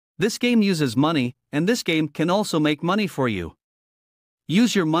This game uses money, and this game can also make money for you.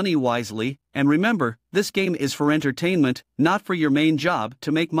 Use your money wisely, and remember, this game is for entertainment, not for your main job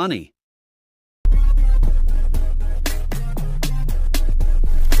to make money.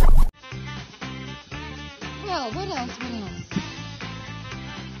 Well, what else?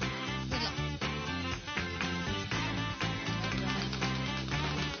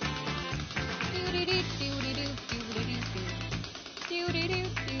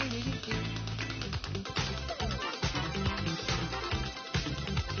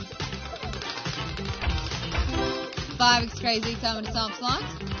 Five X crazy, time to top slots.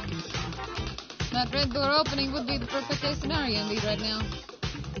 That red door opening would be the perfect case scenario indeed right now.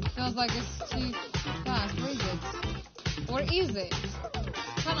 Feels like it's too fast. Where is it? Or is it?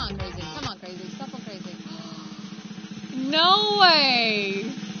 Come on, crazy. Come on, crazy. Stop on crazy. No way!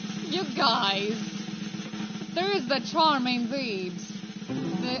 You guys. There is the charm indeed.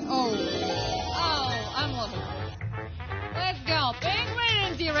 Oh, I'm loving it. Let's go.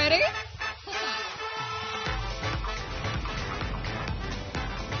 Penguins, you ready?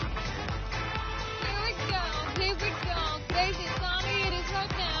 Here we go. Crazy Tommy, it is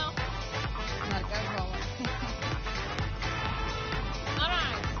right now.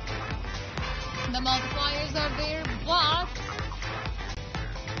 Alright. The multipliers are there, but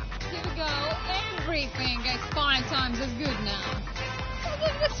here we go. Everything is 5 times as good now. Look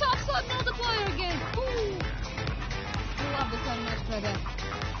at the top slot multiplier again. Ooh. I love this so much, brother.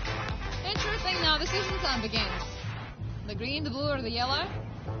 Interesting, now decision time begins. The green, the blue, or the yellow?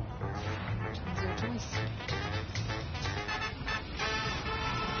 It's your choice.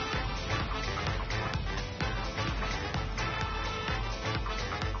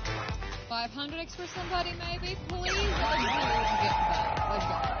 $500 for somebody, maybe, please. Let's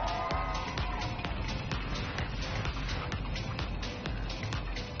go.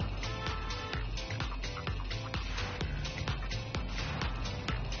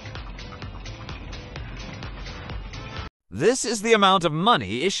 This is the amount of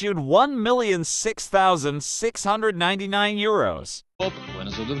money issued 1,006,699 euros.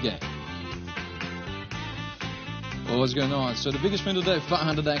 Winners of the game. Well, what's going on? So the biggest win today,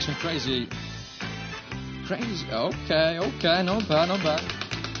 500 action crazy. Crazy. Okay. Not bad.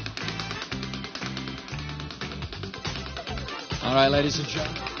 All right, ladies and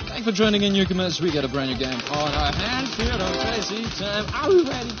gentlemen. Thanks for joining in, newcomers. We got a brand new game on our hands here on Crazy Time. Are we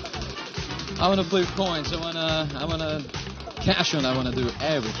ready? I want to flip coins. I wanna cash on. I wanna do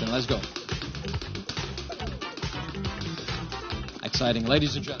everything. Let's go. Exciting,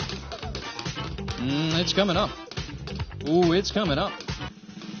 ladies and gentlemen. It's coming up. Ooh, it's coming up.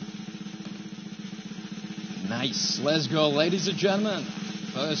 Nice. Let's go, ladies and gentlemen.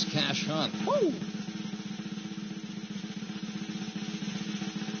 First cash hunt. Woo!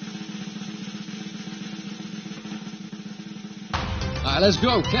 Alright, let's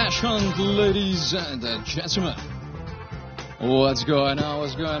go. Cash hunt, ladies and gentlemen. What's going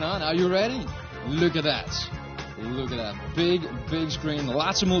on? Are you ready? Look at that. Big screen.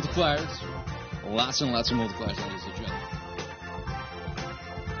 Lots of multipliers. Lots and lots of multipliers, ladies and gentlemen.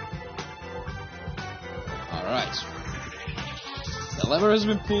 Alright. The lever has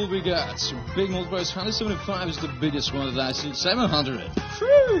been pulled. We got some big multipliers. 175 is the biggest one that I see. 700.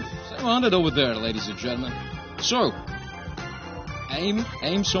 Whew! 700 over there, ladies and gentlemen. So, aim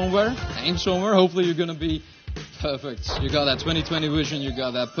somewhere. Hopefully you're going to be perfect. You got that 20/20 vision. You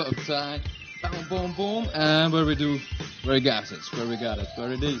got that perfect eye. Boom, boom, boom. And where we got it.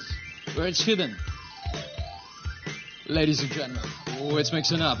 Where it is. Where it's hidden. Ladies and gentlemen. Oh, it's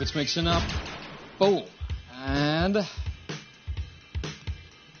mixing up. Boom. And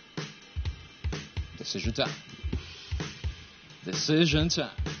decision time.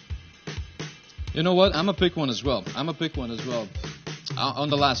 You know what? I'm going to pick one as well. On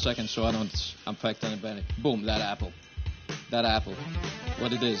the last second, so I don't affect anybody. Boom, that apple.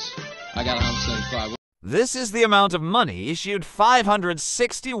 What it is. I got 175. This is the amount of money issued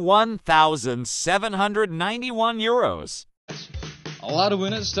 561,791 euros. A lot of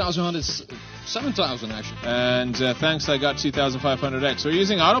winners, 7,000 actually. And thanks, I got 2,500X. We're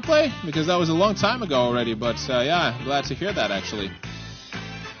using autoplay? Because that was a long time ago already, but yeah, glad to hear that actually.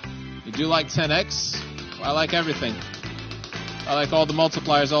 You do like 10X? I like everything. I like all the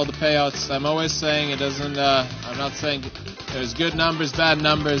multipliers, all the payouts. I'm always saying it doesn't, I'm not saying there's good numbers,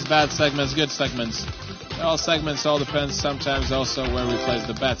 bad segments, good segments. All segments, all depends sometimes also where we place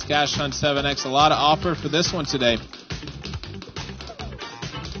the bets. Cash Hunt 7X, a lot of offer for this one today.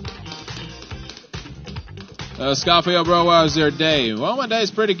 Scafio bro, how's your day? Well, my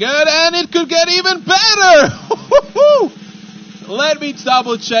day's pretty good, and it could get even better! Let me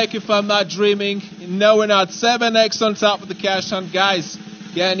double check if I'm not dreaming. No, we're not. 7x on top of the cash hunt. Guys,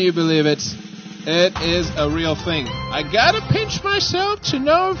 can you believe it? It is a real thing. I gotta pinch myself to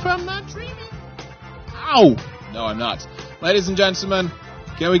know if I'm not dreaming. Ow! No, I'm not. Ladies and gentlemen,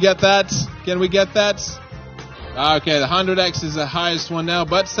 can we get that? Can we get that? Okay, the 100x is the highest one now,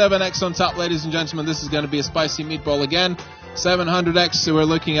 but 7x on top, ladies and gentlemen. This is going to be a spicy meatball again. 700x, so we're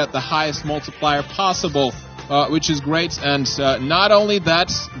looking at the highest multiplier possible, which is great. And not only that,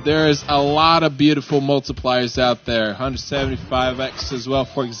 there's a lot of beautiful multipliers out there. 175x as well,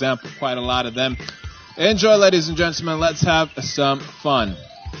 for example, quite a lot of them. Enjoy, ladies and gentlemen. Let's have some fun.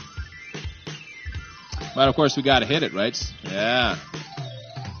 But of course, we got to hit it, right? Yeah.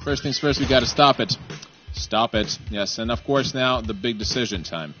 First things first, we got to stop it. Stop it. Yes, and of course now the big decision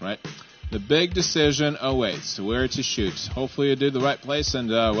time, right? The big decision awaits. Where to shoot. Hopefully you did the right place, and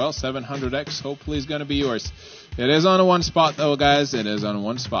well, 700x hopefully is going to be yours. It is on one spot though, guys. It is on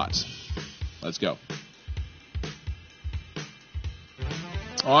one spot. Let's go.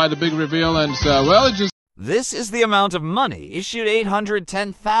 All right, the big reveal, and well, it just. This is the amount of money issued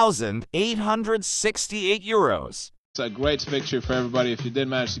 810,868 euros. It's a great victory for everybody. If you did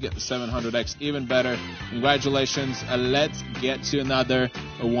manage to get the 700x, even better. Congratulations. Let's get to another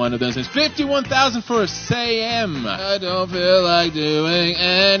one of those. It's 51,000 for Sam. I don't feel like doing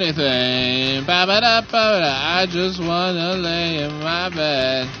anything. I just want to lay in my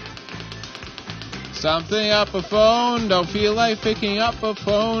bed. Something up a phone. Don't feel like picking up a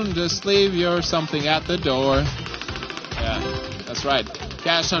phone. Just leave your something at the door. Yeah, that's right.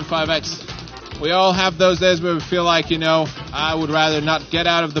 Cash on 5x. We all have those days where we feel like, you know, I would rather not get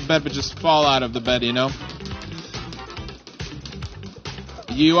out of the bed, but just fall out of the bed, you know.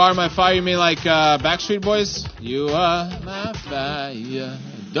 You are my fire, you mean like Backstreet Boys? You are my fire,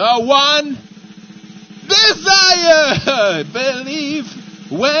 the one desire. Believe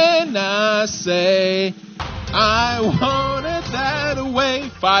when I say I want it that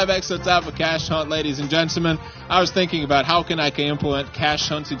way. 5x on top of cash hunt, ladies and gentlemen. I was thinking about how can I implement cash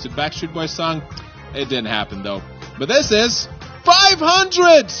hunt into Backstreet Boys song. It didn't happen though. But this is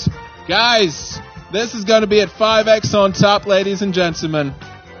 500! Guys, this is going to be at 5x on top, ladies and gentlemen.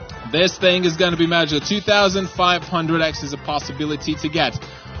 This thing is going to be magical. 2,500x is a possibility to get.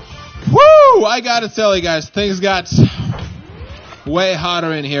 Woo! I gotta tell you guys, things got way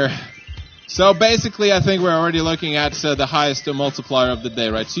hotter in here. So basically, I think we're already looking at the highest multiplier of the day,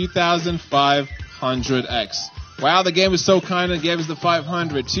 right? 2,500x. Wow, the game was so kind and gave us the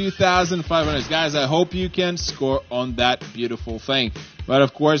 500. 2,500. Guys, I hope you can score on that beautiful thing. But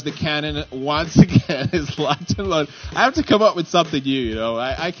of course, the cannon, once again, is locked and loaded. I have to come up with something new, you know.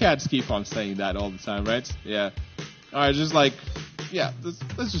 I can't keep on saying that all the time, right? Yeah. All right, just like, yeah,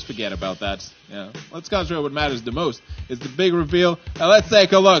 let's just forget about that. Yeah. Let's concentrate on what matters the most. It's the big reveal. Now let's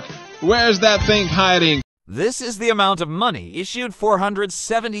take a look. Where's that thing hiding? This is the amount of money issued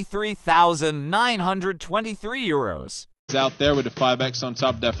 473,923 euros. It's out there with the 5x on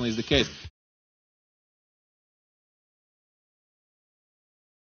top, definitely is the case.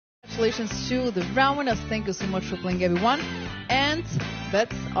 Congratulations to the round winners. Thank you so much for playing, everyone. And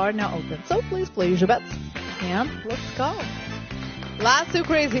bets are now open. So please place your bets. And let's go. Last two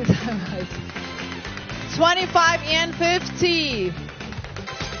crazy times. 25 and 50.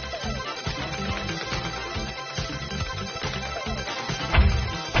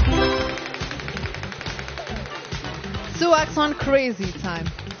 Two X on crazy time.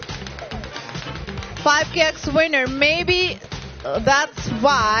 5x winner. Maybe that's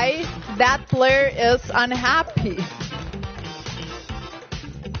why that player is unhappy.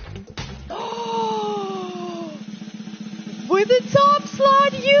 With the top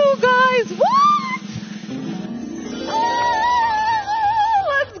slot, you guys. What? Oh,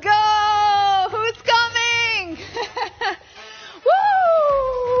 let's go. Who's coming? Woo!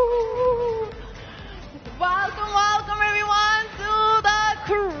 Welcome everyone to the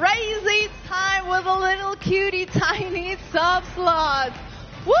crazy time with a little cutie tiny top slot.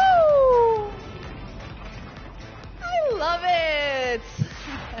 Woo! I love it.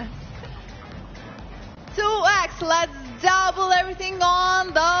 2x, let's double everything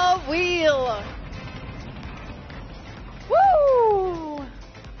on the wheel. Woo!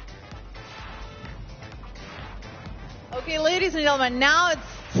 Okay, ladies and gentlemen, now it's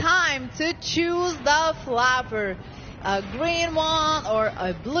time to choose the flapper. A green one or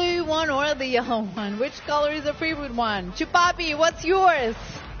a blue one or the yellow one. Which color is your favorite one? Chupapi, what's yours?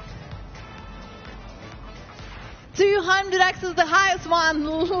 200x is the highest one.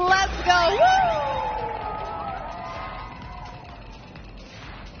 Let's go. Woo!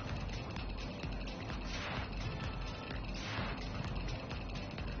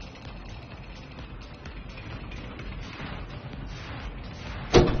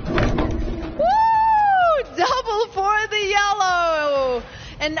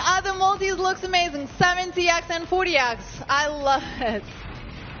 And other multis looks amazing. 70x and 40x. I love it.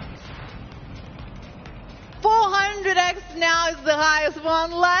 400x now is the highest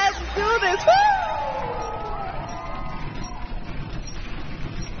one. Let's do this.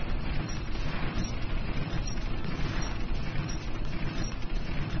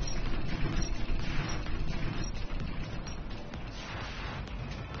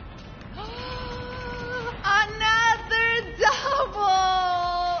 Woo! Another double!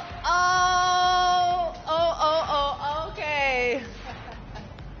 Okay.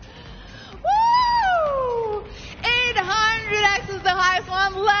 Woo! 800x is the highest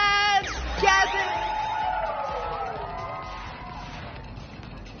one. Let's get it.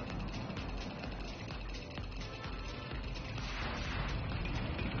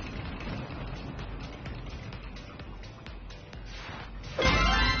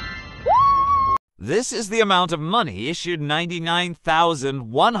 This is the amount of money issued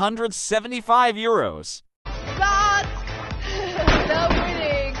 99,175 euros.